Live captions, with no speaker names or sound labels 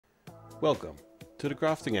Welcome to the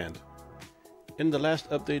Crafting Ant. In the last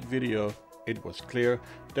update video it was clear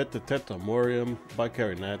that the Tetramorium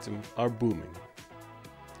Bicarinatum are booming.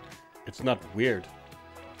 It's not weird,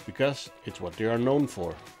 because it's what they are known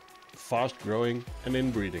for. Fast growing and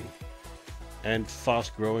inbreeding. And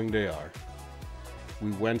fast growing they are.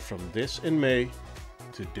 We went from this in May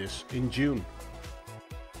to this in June.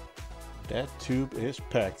 That tube is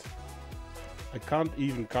packed. I can't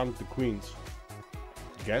even count the queens.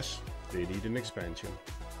 Guess they need an expansion.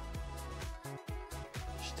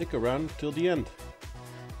 Stick around till the end.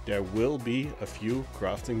 There will be a few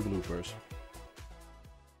crafting bloopers.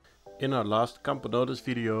 In our last Camponotus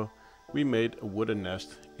video we made a wooden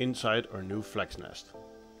nest inside our new flex nest.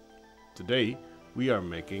 Today we are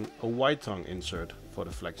making a Ytong insert for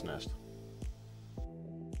the flex nest.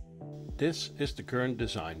 This is the current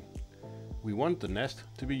design. We want the nest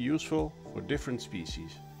to be useful for different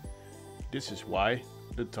species. This is why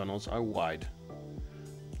the tunnels are wide.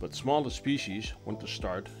 But smaller species want to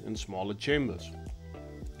start in smaller chambers.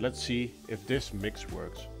 Let's see if this mix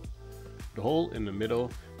works. The hole in the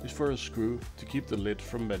middle is for a screw to keep the lid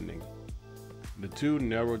from bending. The two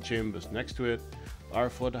narrow chambers next to it are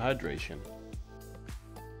for the hydration.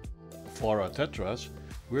 For our tetras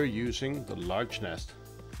we're using the large nest.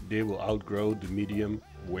 They will outgrow the medium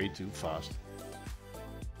way too fast.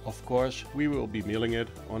 Of course we will be milling it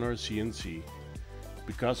on our CNC.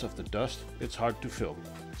 Because of the dust it's hard to film,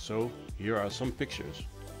 so here are some pictures.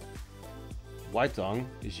 Ytong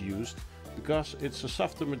is used because it's a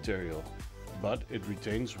softer material, but it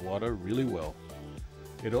retains water really well.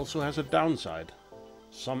 It also has a downside.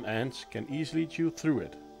 Some ants can easily chew through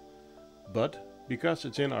it. But because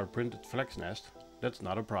it's in our printed flex nest, that's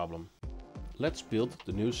not a problem. Let's build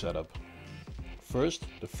the new setup. First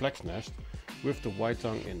the flex nest with the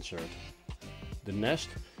Ytong insert. The nest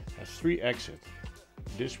has 3 exits.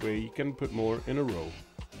 This way you can put more in a row.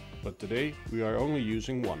 But today we are only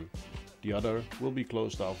using one. The other will be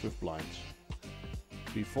closed off with blinds.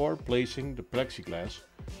 Before placing the plexiglass,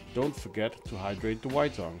 don't forget to hydrate the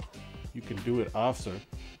Ytong. You can do it after,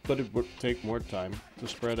 but it would take more time to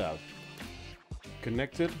spread out.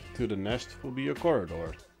 Connected to the nest will be a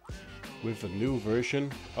corridor with a new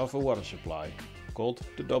version of a water supply called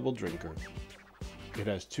the double drinker. It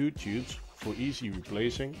has 2 tubes for easy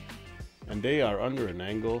replacing, and they are under an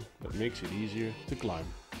angle that makes it easier to climb.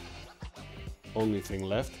 Only thing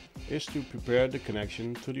left is to prepare the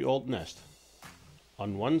connection to the old nest.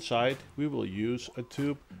 On one side we will use a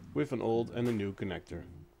tube with an old and a new connector.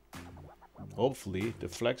 Hopefully the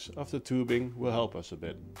flex of the tubing will help us a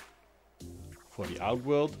bit. For the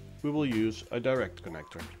outworld we will use a direct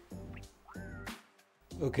connector.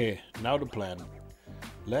 Okay, now the plan.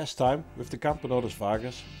 Last time with the Camponotus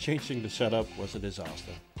vagus changing the setup was a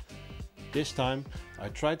disaster. This time I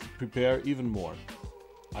tried to prepare even more.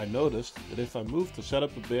 I noticed that if I move the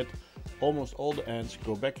setup a bit, almost all the ants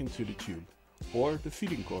go back into the tube or the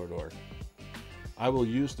feeding corridor. I will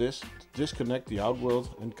use this to disconnect the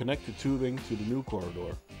outworld and connect the tubing to the new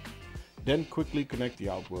corridor. Then quickly connect the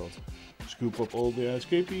outworld. Scoop up all the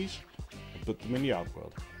escapees and put them in the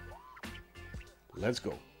outworld. Let's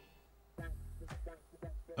go.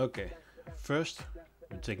 Okay, first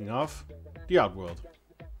we're taking off the outworld.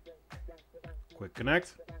 Quick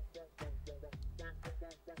connect.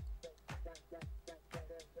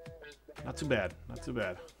 Not too bad, not too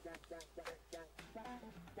bad.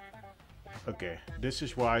 Okay, this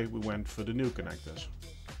is why we went for the new connectors.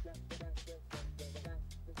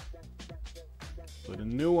 Put a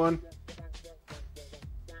new one.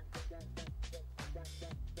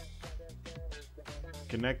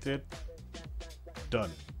 Connect it.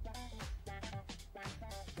 Done.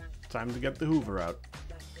 Time to get the Hoover out.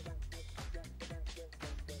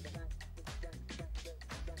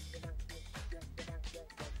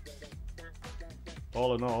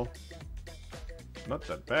 All in all, not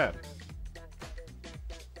that bad.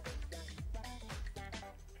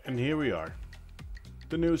 And here we are,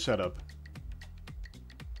 the new setup.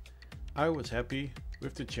 I was happy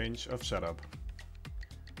with the change of setup.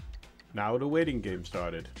 Now the waiting game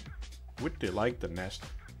started. Would they like the nest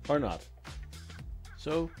or not?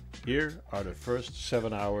 So here are the first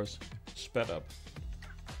 7 hours sped up.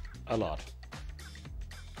 A lot.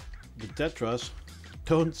 The tetras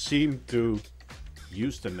don't seem to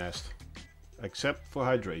use the nest, except for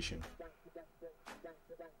hydration.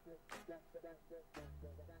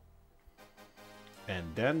 And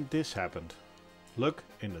then this happened. Look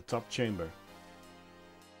in the top chamber.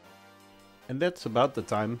 And that's about the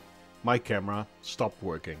time my camera stopped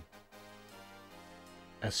working.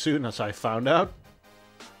 As soon as I found out,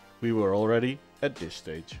 we were already at this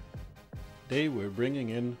stage. They were bringing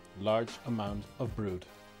in large amount of brood.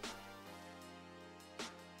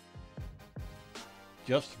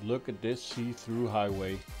 Just look at this see-through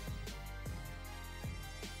highway.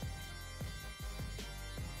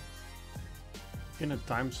 In a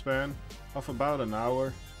time span of about an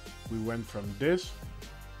hour, we went from this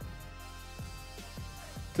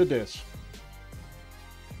to this.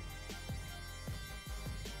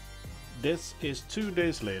 This is 2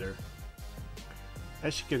 days later.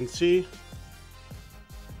 As you can see,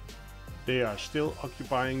 they are still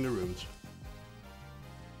occupying the rooms.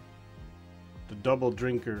 The double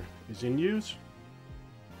drinker is in use,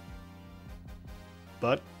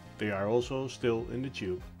 but they are also still in the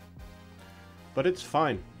tube. But it's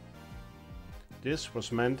fine. This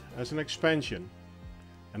was meant as an expansion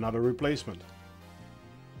and not a replacement.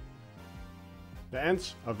 The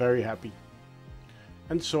ants are very happy,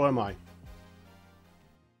 and so am I.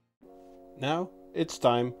 Now it's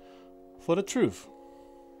time for the truth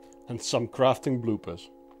and some crafting bloopers.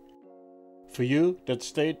 For you that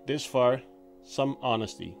stayed this far, some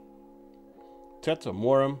honesty.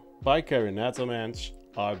 Tetramorium Bicarinatum Ants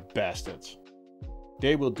are bastards.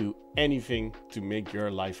 They will do anything to make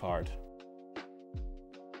your life hard.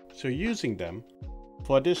 So using them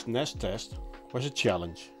for this nest test was a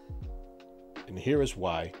challenge. And here is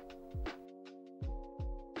why.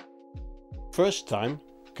 First time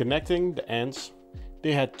connecting the ants,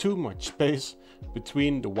 they had too much space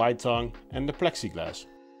between the Ytong and the plexiglass.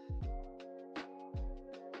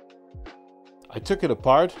 I took it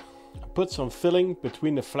apart and put some filling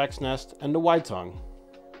between the flex nest and the Ytong.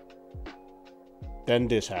 Then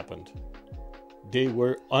this happened. They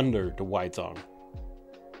were under the Ytong.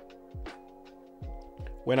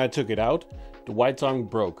 When I took it out, the Ytong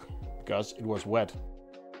broke because it was wet.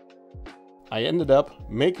 I ended up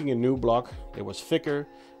making a new block that was thicker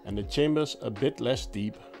and the chambers a bit less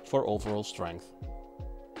deep for overall strength.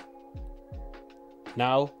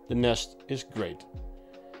 Now the nest is great.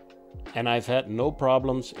 And I've had no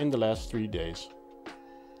problems in the last 3 days.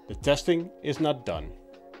 The testing is not done,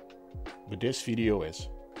 but this video is.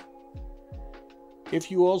 If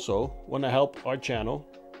you also want to help our channel,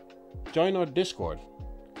 join our Discord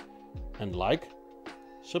and like,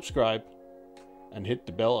 subscribe and hit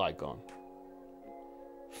the bell icon.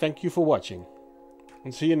 Thank you for watching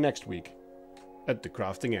and see you next week at the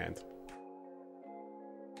Crafting Ant.